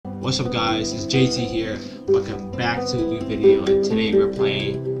What's up guys, it's JT here. Welcome back to a new video, and today we're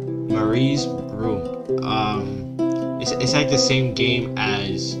playing Marie's Room. It's like the same game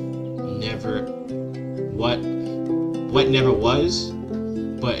as What Never Was,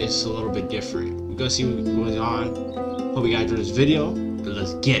 but it's a little bit different. We're gonna see what's going on. Hope you guys enjoy this video, and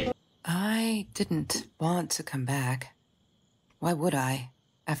let's get it. I didn't want to come back. Why would I,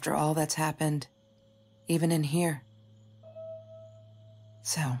 after all that's happened, even in here?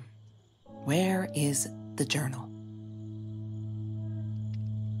 So, where is the journal?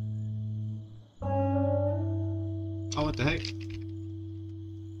 Oh, what the heck?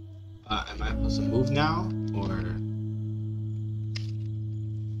 Am I supposed to move now, or?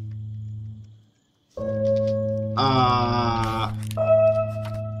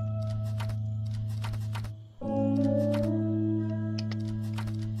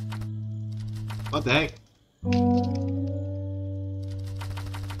 What the heck?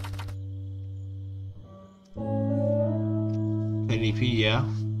 NDP, yeah.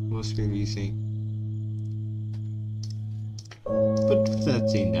 What screen do you think? Put that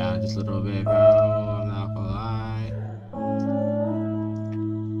thing down just a little bit, bro. I'm not gonna lie.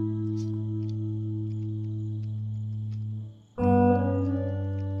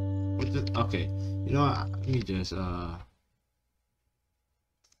 What the? Okay. You know what? Let me just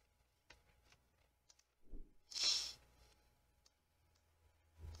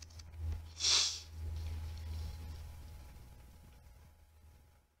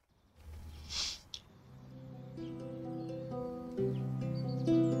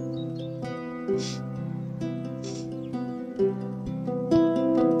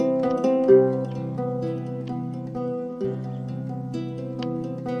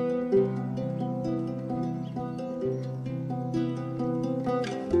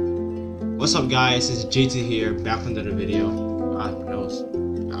What's up guys, it's JT here, back with another video. My nose.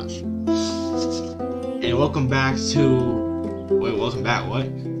 Gosh. And welcome back to welcome back, what?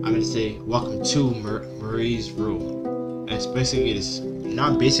 I'm gonna say welcome to Marie's Room. And it's basically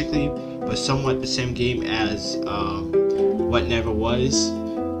but somewhat the same game as What Never Was.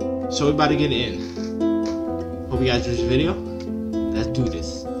 So we're about to get in. Hope you guys enjoy this video. Let's do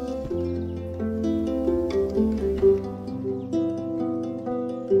this.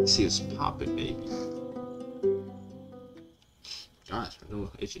 See what's popping, baby. Gosh, no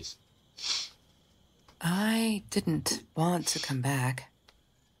itches. I didn't want to come back.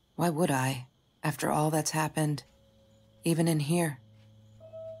 Why would I, after all that's happened, even in here?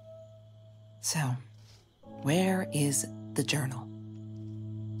 So, where is the journal?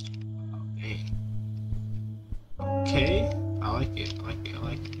 Okay. I like it.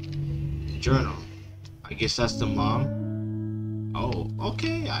 The journal. I guess that's the mom. Oh,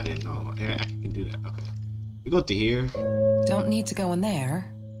 okay. I didn't know. Yeah, I can do that. Okay. We go to here. Don't need to go in there.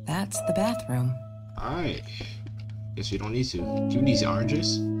 That's the bathroom. Alright. Guess we don't need to. Do you need these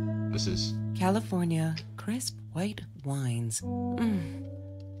oranges? What's this? California crisp white wines.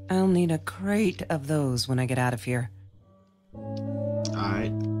 I'll need a crate of those when I get out of here.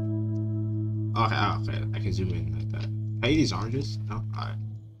 Alright. Okay. I can zoom in like that. Can I eat these oranges? No? Alright.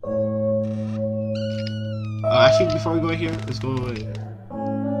 Actually, before we go here, let's go.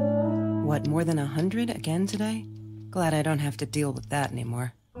 What, more than 100 again today? Glad I don't have to deal with that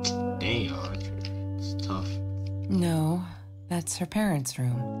anymore. Dang, it's tough. No, that's her parents'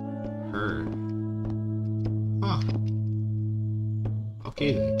 room. Her. Huh.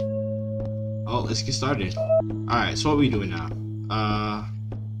 Okay then. Oh, let's get started. Alright, so what are we doing now?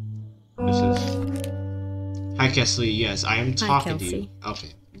 This is... Hi, Kesley. Yes, I am talking to you.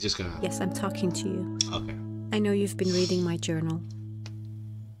 Okay, just gonna... Yes, I'm talking to you. Okay. I know you've been reading my journal.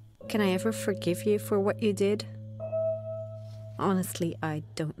 Can I ever forgive you for what you did? Honestly, I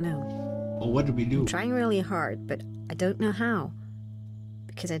don't know. Well, what did we do? I'm trying really hard, but I don't know how.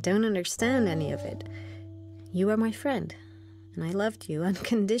 Because I don't understand any of it. You are my friend, and I loved you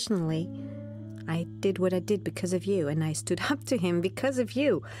unconditionally. I did what I did because of you, and I stood up to him because of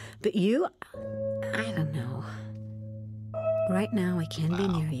you. But you, I don't know. Right now, I can't be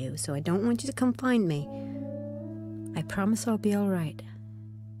near you, so I don't want you to come find me. I promise I'll be all right.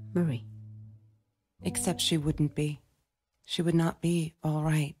 Marie. Except she wouldn't be. She would not be all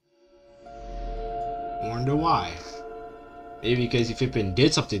right. Wonder why. Maybe because if Pippin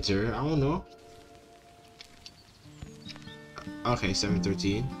did something to her, I don't know. Okay,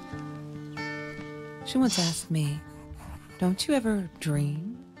 7:13. She once asked me, "Don't you ever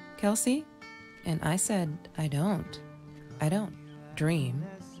dream, Kelsey?" And I said, I don't. I don't dream.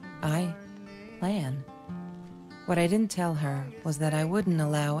 I plan. What I didn't tell her was that I wouldn't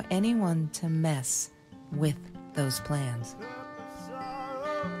allow anyone to mess with those plans.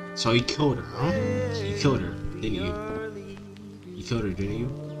 So you killed her, huh? You killed her, didn't you? You killed her, didn't you?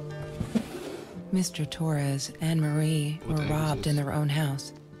 Mr. Torres and Marie What were the heck is robbed this? in their own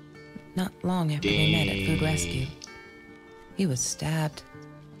house, not long after they met at Food Dang. Rescue. He was stabbed,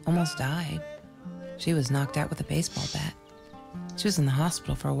 almost died. She was knocked out with a baseball bat. She was in the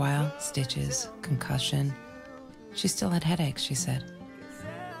hospital for a while, stitches, concussion. She still had headaches, she said.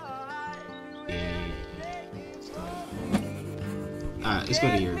 Dang. Alright, let's go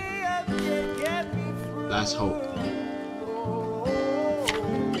to your last hope.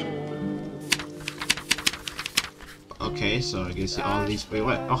 Okay, so I guess all these. Wait,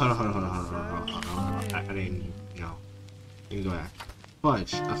 what? Oh, hold on. I didn't. No. Let me go back.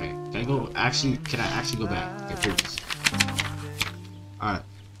 Fudge. Okay. Can I go? Actually, can I actually go back? Okay, previous. Alright.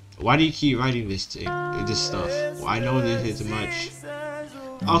 Why do you keep writing this stuff? Well, I know this isn't much.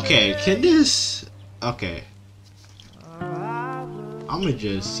 Okay, can this? Okay. I'm gonna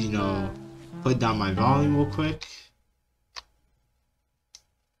just, put down my volume real quick.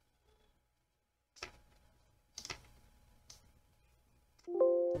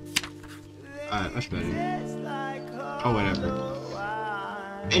 Alright, much better. Oh, whatever.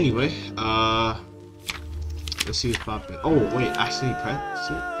 Anyway, let's see what's popping. Oh, wait, actually, press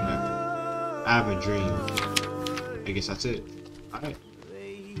it? Whatever. I have a dream. I guess that's it. Alright.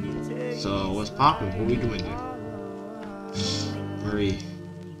 So, what's popping? What are we doing there? Marie.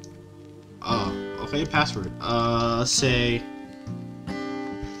 Oh, okay, password. Say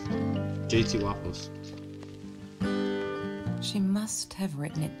JT Waffles. She must have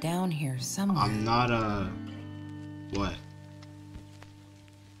written it down here somewhere. I'm not what?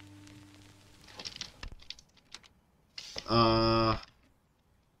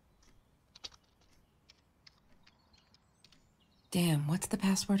 Damn, what's the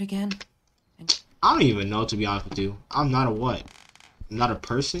password again? I don't even know, to be honest with you. I'm not a what? I'm not a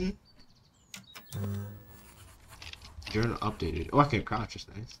person? Journal updated. Oh, I can crouch, just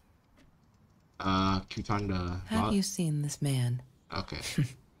nice. Keep trying to... Have you seen this man? Okay.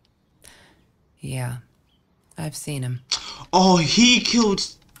 Yeah, I've seen him. Oh, he killed,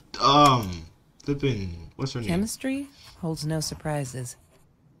 flippin', what's her name? Chemistry holds no surprises.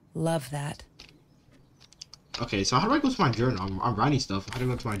 Love that. Okay, so how do I go to my journal? I'm writing stuff. How do I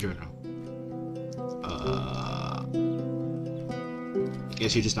go to my journal? I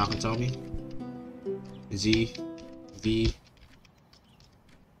guess you're just not gonna tell me? Z, V.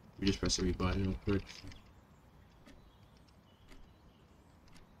 We just press the read button real quick.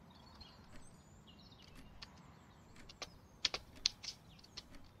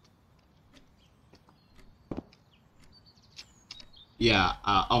 Yeah,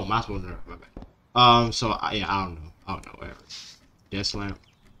 oh, mouse won't nerf, my bad. So, yeah, I don't know, whatever. Yes, lamp.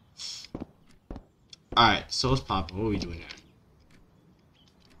 Alright, so it's popping. What are we doing there?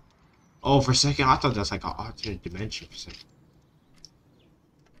 Oh, for a second, I thought that's like an alternate dimension for a second.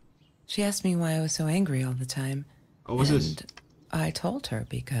 She asked me why I was so angry all the time. Oh, what's this? And I told her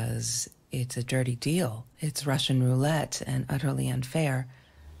because it's a dirty deal. It's Russian roulette and utterly unfair.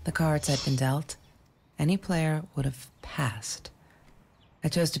 The cards had been dealt. Any player would have passed. I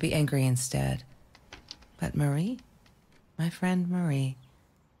chose to be angry instead. But Marie, my friend Marie,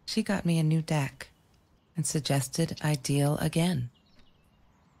 she got me a new deck and suggested I deal again.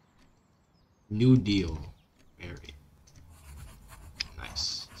 New deal, Mary.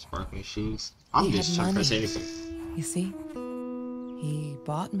 Nice. Sparkling shoes. I'm He just had trying to press money. anything. You see? He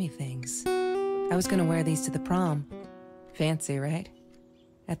bought me things. I was gonna wear these to the prom. Fancy, right?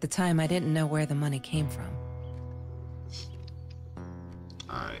 At the time, I didn't know where the money came from.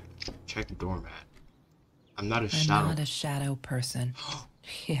 Alright. Check the doormat. I'm not a I'm shadow. not a shadow person.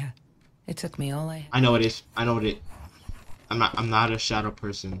 Yeah, it took me all I... I know it is. I know what it. I'm not a shadow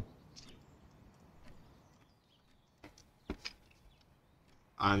person.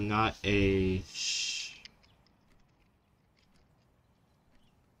 I'm not a.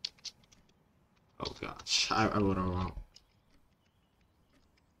 Oh gosh, I wrote it wrong.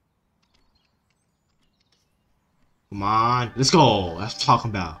 Come on, let's go. That's what I'm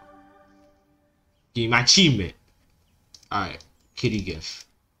talking about. Give me my achievement. Alright, kitty gift.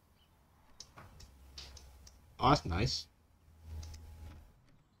 Oh, that's nice.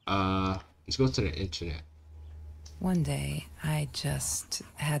 Let's go to the internet. One day, I just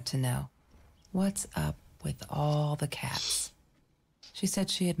had to know. What's up with all the cats? She said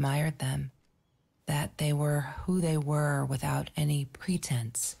she admired them. That they were who they were without any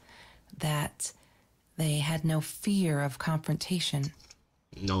pretense. That they had no fear of confrontation.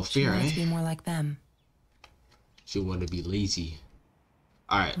 No She fear, wanted eh? to be more like them. She wanted to be lazy.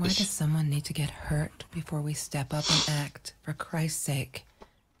 Alright, Why does someone need to get hurt before we step up and act, for Christ's sake?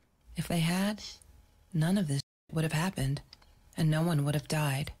 If they had, none of this would have happened, and no one would have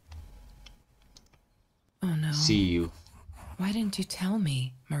died. Oh no. See you. Why didn't you tell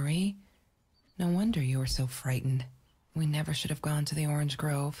me, Marie? No wonder you were so frightened. We never should have gone to the Orange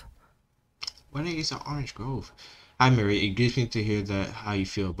Grove. When is the Orange Grove? Hi, Mary. It grieves me to hear that how you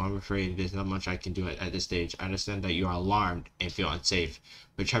feel, but I'm afraid there's not much I can do at this stage. I understand that you are alarmed and feel unsafe,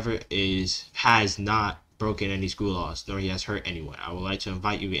 but Trevor has not broken any school laws, nor he has hurt anyone. I would like to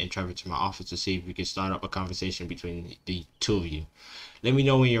invite you and Trevor to my office to see if we can start up a conversation between the two of you. Let me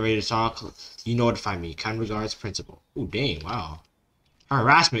know when you're ready to talk. You know where to find me. Kind regards, Principal. Oh, dang, wow.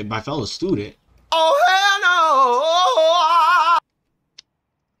 Harassment by fellow student. Oh, hell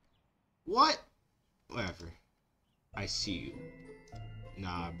no! What? Whatever. I see you.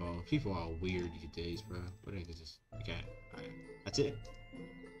 Nah, bro. People are weird these days, bro. What is this? Okay. Alright. That's it.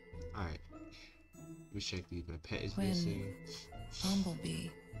 Alright. Let me check these. My pet is missing. Bumblebee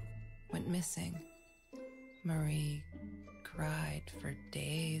went missing. Marie cried for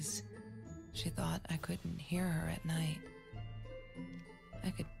days. She thought I couldn't hear her at night.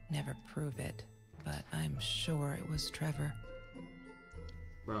 I could never prove it, but I'm sure it was Trevor.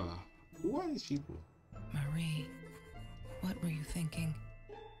 Bro, who are these people? Marie, what were you thinking?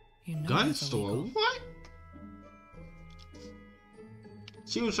 You know Gun it's store? illegal. What?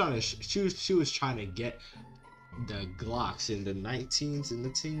 She was trying to get the Glocks in the 19s and the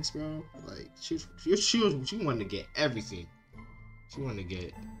teens, bro. Like she wanted to get everything. She wanted to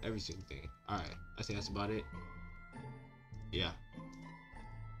get everything. All right, I think that's about it. Yeah.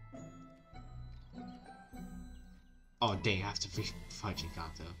 Oh dang, I have to fudge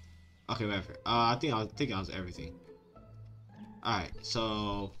cocktail. Okay, whatever. I think that was everything. All right,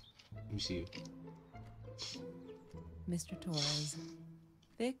 so let me see. Mr. Torres.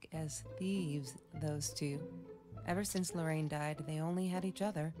 Thick as thieves, those two. Ever since Lorraine died, they only had each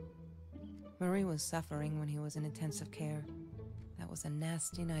other. Marie was suffering when he was in intensive care. That was a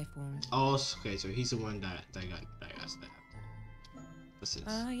nasty knife wound. Oh, okay, so he's the one that got stabbed. What's this?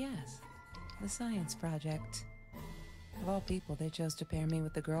 Yes. The science project. Of all people, they chose to pair me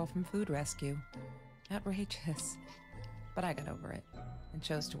with the girl from Food Rescue. Outrageous. But I got over it and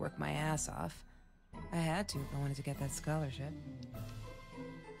chose to work my ass off. I had to if I wanted to get that scholarship.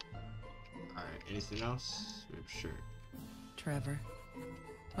 Alright, anything else? Sure. Trevor.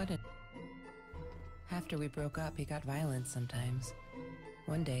 After we broke up, he got violent sometimes.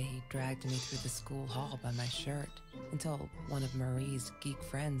 One day, he dragged me through the school hall by my shirt until one of Marie's geek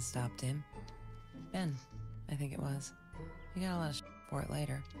friends stopped him. Ben, I think it was. He got a lot of for it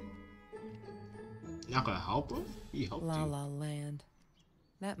later. Not gonna help him? He helped La you. La Land.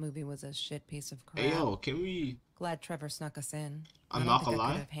 That movie was a shit piece of crap. Hey yo, can we? Glad Trevor snuck us in. I'm I not don't gonna think I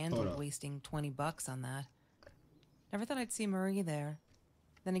lie. could have handled wasting $20 on that. Never thought I'd see Marie there.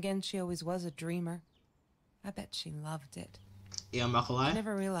 Then again, she always was a dreamer. I bet she loved it. Yeah, I'm not gonna lie. I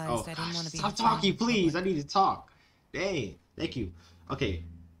never realized I didn't want to be. Stop talking, please. I need to talk. Dang, thank you. Okay,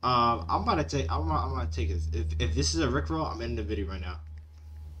 I'm gonna take this. If this is a Rickroll, I'm ending the video right now.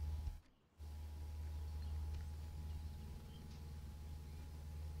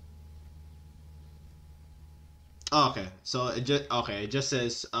 Oh, okay, so it just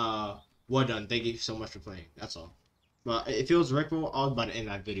says well done. Thank you so much for playing. That's all. But if it was Rickroll, I was about to end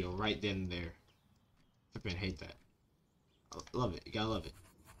that video right then and there. I hate that. I love it. You gotta love it.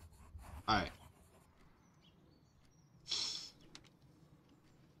 Alright.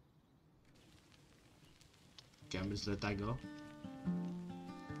 Okay, I'm just let that go.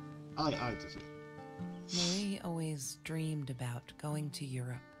 I like this. Marie always dreamed about going to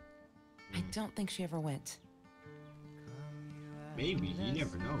Europe. I don't think she ever went. Maybe, you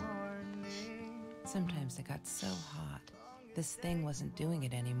never know. Sometimes it got so hot, this thing wasn't doing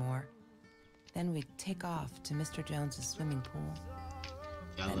it anymore. Then we'd take off to Mr. Jones's swimming pool.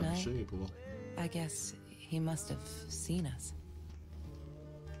 Yeah, I At love the night? swimming pool. I guess he must have seen us.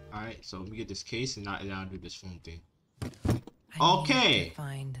 Alright, so let me get this case and I'll do this phone thing. I Okay. need to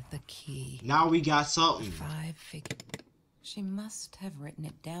find the key. Now we got something. 5 figure. She must have written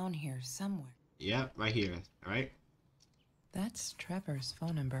it down here somewhere. Yep, right here. Alright? That's Trevor's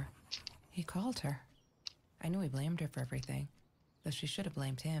phone number. He called her. I knew he blamed her for everything, though she should have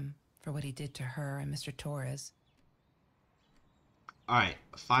blamed him for what he did to her and Mr. Torres. Alright,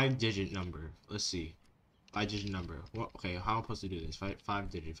 5-digit number. Let's see. 5-digit number. What? Okay, how am I supposed to do this? 5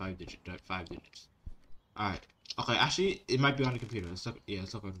 digits. Alright. Okay, actually, it might be on the computer. Let's look. Yeah,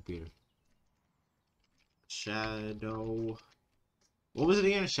 let's look on the computer. Shadow. What was it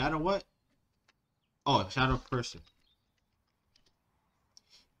again? Shadow what? Oh, shadow person.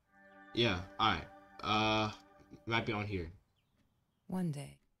 Yeah. Alright. Might be on here. One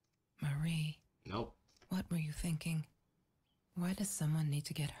day, Marie, Nope. what were you thinking? Why does someone need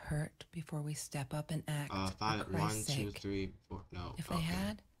to get hurt before we step up and act? Five, for 1, Christ's 2, sake? 3, 4. No. If they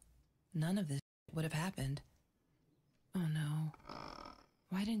had, none of this would have happened. Oh no.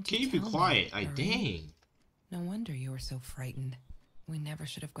 Why didn't you Can you be tell me, quiet? Marie? Dang. No wonder you were so frightened. We never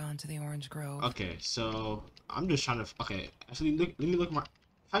should have gone to the Orange Grove. Okay, so I'm just trying to. Okay, actually, look. Let me look at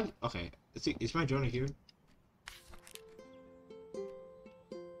my. Okay, is my journal here?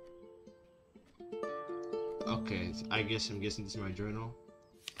 Okay, I guess I'm guessing this is my journal.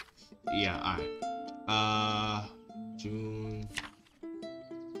 Yeah. All right. June.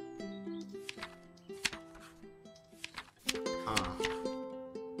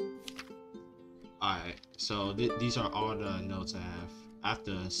 Alright, so these are all the notes I have. I have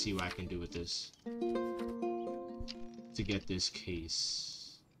to see what I can do with this to get this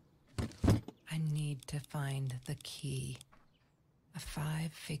case. I need to find the key. A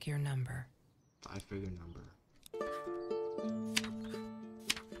 5-figure number. 5-figure number.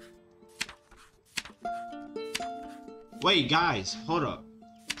 Wait, guys, hold up.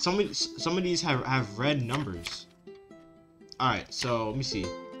 Some of these have red numbers. Alright, so let me see.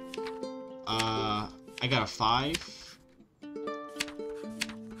 I got a 5.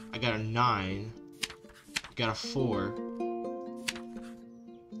 I got a 9. I got a 4.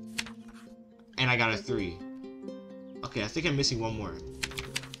 And I got a 3. Okay, I think I'm missing one more.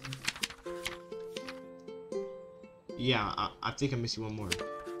 Yeah, I think I'm missing one more.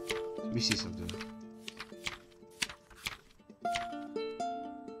 Let me see something.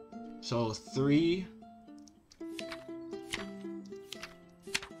 So 3,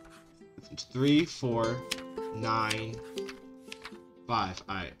 4, 9, 5.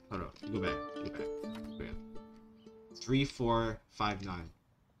 Alright, hold on. Go back. 3, 4, 5, 9.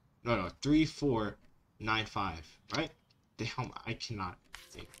 No, 3, 4, 9, 5. Right? Damn, I cannot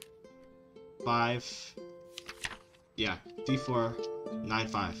think. 5. Yeah, 3, 4, 9,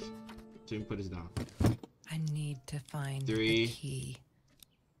 5. So you can put this down. I need to find 3, the key.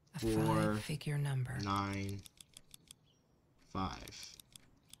 A 4, 5-figure number. 9, 5.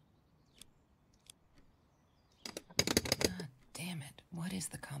 God damn it. What is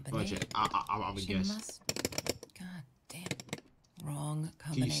the combination? Budget. I'm a guess. God damn it. Wrong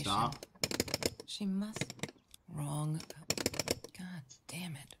combination. Can you stop? She must. Wrong. God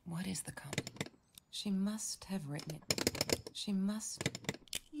damn it. What is the She must have written it. She must.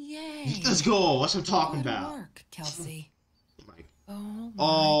 Yay. Let's go. What's I'm talking Good about? work, Kelsey. Like, Oh my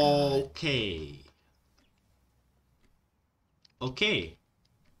God. okay. Okay.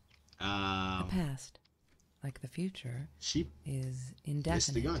 The past, like the future, She is missed the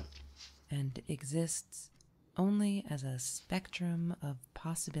indefinite gun. and exists only as a spectrum of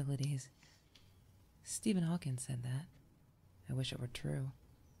possibilities. Stephen Hawking said that. I wish it were true.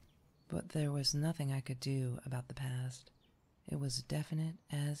 But there was nothing I could do about the past. It was definite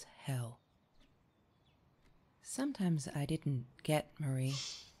as hell. Sometimes I didn't get Marie.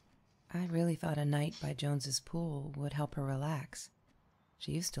 I really thought a night by Jones's pool would help her relax.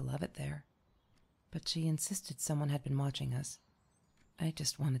 She used to love it there. But she insisted someone had been watching us. I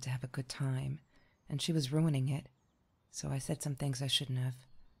just wanted to have a good time, and she was ruining it. So I said some things I shouldn't have.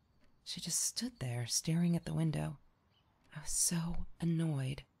 She just stood there, staring at the window. I was so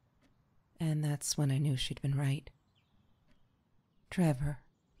annoyed. And that's when I knew she'd been right. Trevor.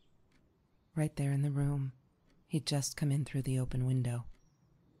 Right there in the room. He'd just come in through the open window.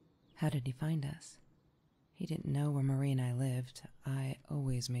 How did he find us? He didn't know where Marie and I lived. I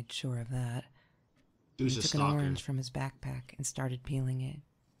always made sure of that. He was He a took an stalker. orange from his backpack and started peeling it.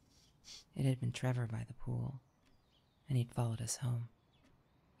 It had been Trevor by the pool, and he'd followed us home.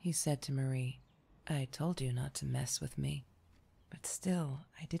 He said to Marie, "I told you not to mess with me." But still,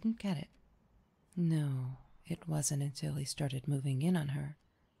 I didn't get it. No, it wasn't until he started moving in on her.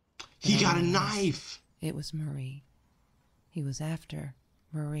 He that I got a realized knife. It was Marie. He was after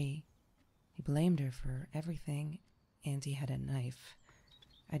Marie. He blamed her for everything, and he had a knife.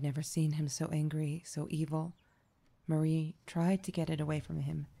 I'd never seen him so angry, so evil. Marie tried to get it away from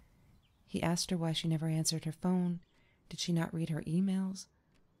him. He asked her why she never answered her phone. Did she not read her emails?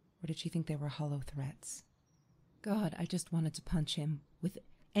 Or did she think they were hollow threats? God, I just wanted to punch him with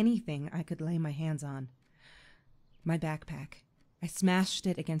anything I could lay my hands on. My backpack. I smashed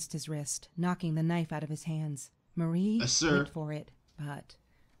it against his wrist, knocking the knife out of his hands. Marie went for it, but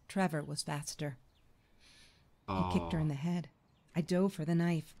Trevor was faster. He kicked her in the head. I dove for the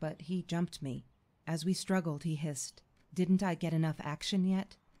knife, but he jumped me. As we struggled, he hissed, "Didn't I get enough action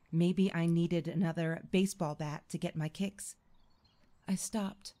yet? Maybe I needed another baseball bat to get my kicks." I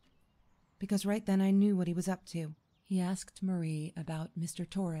stopped, because right then I knew what he was up to. He asked Marie about Mr.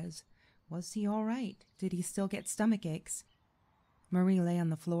 Torres. Was he all right? Did he still get stomach aches? Marie lay on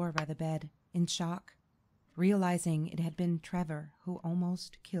the floor by the bed, in shock, realizing it had been Trevor who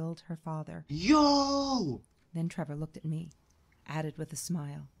almost killed her father. Yo! Then Trevor looked at me, added with a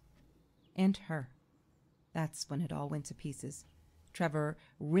smile. And her. That's when it all went to pieces. Trevor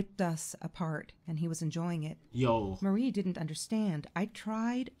ripped us apart, and he was enjoying it. Yo. Marie didn't understand. I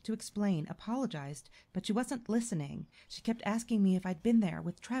tried to explain, apologized, but she wasn't listening. She kept asking me if I'd been there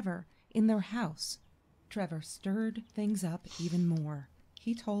with Trevor in their house. Trevor stirred things up even more.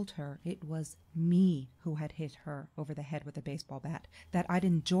 He told her it was me who had hit her over the head with a baseball bat, that I'd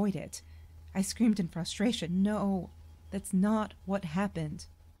enjoyed it. I screamed in frustration. No, that's not what happened.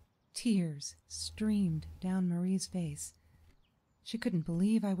 Tears streamed down Marie's face. She couldn't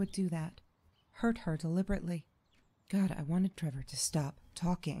believe I would do that. Hurt her deliberately. God, I wanted Trevor to stop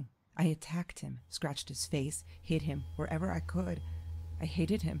talking. I attacked him, scratched his face, hit him wherever I could. I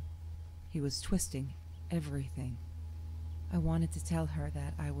hated him. He was twisting everything. I wanted to tell her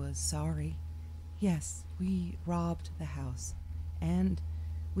that I was sorry. Yes, we robbed the house, and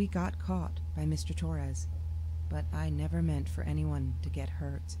we got caught by Mr. Torres. But I never meant for anyone to get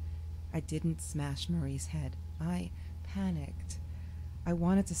hurt. I didn't smash Marie's head. I panicked. I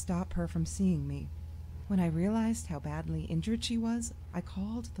wanted to stop her from seeing me. When I realized how badly injured she was, I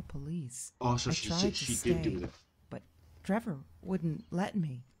called the police. Oh, so I she tried to did do stay, that. but Trevor wouldn't let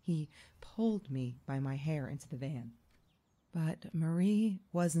me. He pulled me by my hair into the van. But Marie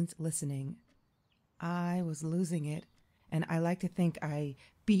wasn't listening. I was losing it, and I like to think I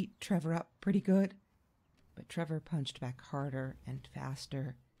beat Trevor up pretty good. But Trevor punched back harder and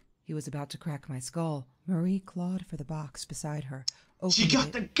faster. He was about to crack my skull. Marie clawed for the box beside her. She got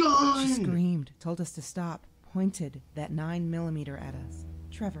it. the gun! She screamed, told us to stop, pointed that 9mm at us.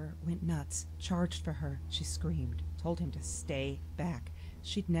 Trevor went nuts, charged for her. She screamed, told him to stay back.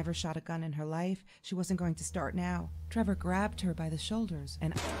 She'd never shot a gun in her life. She wasn't going to start now. Trevor grabbed her by the shoulders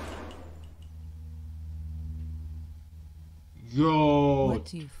and... Yo! What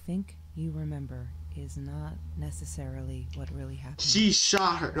do you think you remember is not necessarily what really happened. She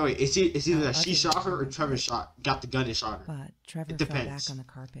shot her. No, wait, it's either that she shot her or Trevor got the gun and shot her. But Trevor fell back on the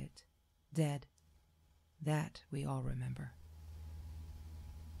carpet, dead. That we all remember.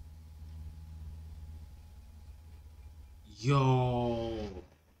 Yo,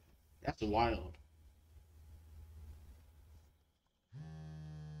 that's wild.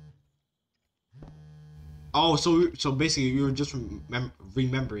 Oh, so basically you were just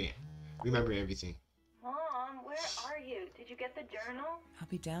remembering everything. Mom, where are you? Did you get the journal? I'll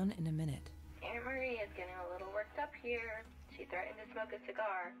be down in a minute. Aunt Marie is getting a little worked up here. She threatened to smoke a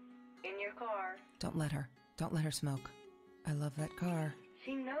cigar in your car. Don't let her. Don't let her smoke. I love that car.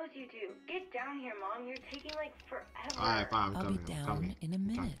 She knows you do. Get down here, Mom. You're taking like forever. Alright, fine, I'll be down in a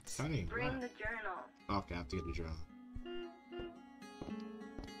minute. Bring the journal. Okay, I have to get the journal.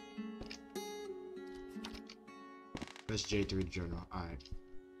 That's J3 journal. Alright.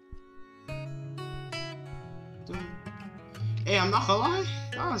 Hey, I'm not gonna lie.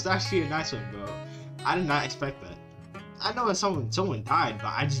 That was actually a nice one, bro. I did not expect that. I know that someone died, but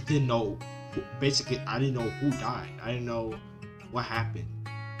I just didn't know. Basically, I didn't know who died. I didn't know what happened.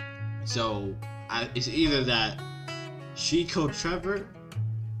 So, it's either that she killed Trevor,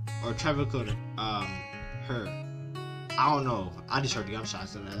 or Trevor killed her. I don't know. I just heard the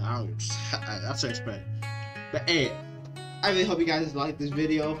gunshots and that's what I expect. But hey, I really hope you guys liked this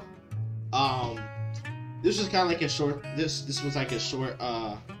video. This was kind of like a short. This was like a short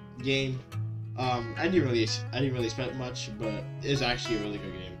game. I didn't really expect much, but it's actually a really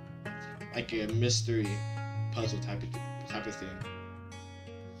good game, like a mystery puzzle type of thing.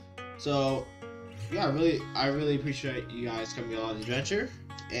 So yeah, I really appreciate you guys coming on the adventure,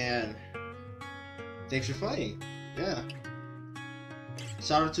 and thanks for playing. Yeah.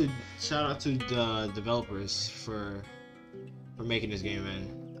 Shout out to the developers for making this game,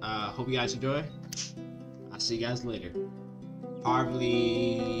 man. Hope you guys enjoy. I'll see you guys later.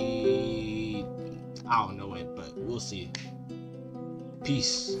 Probably, I don't know it, but we'll see.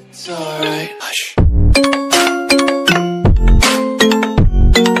 Peace. It's alright. Hush.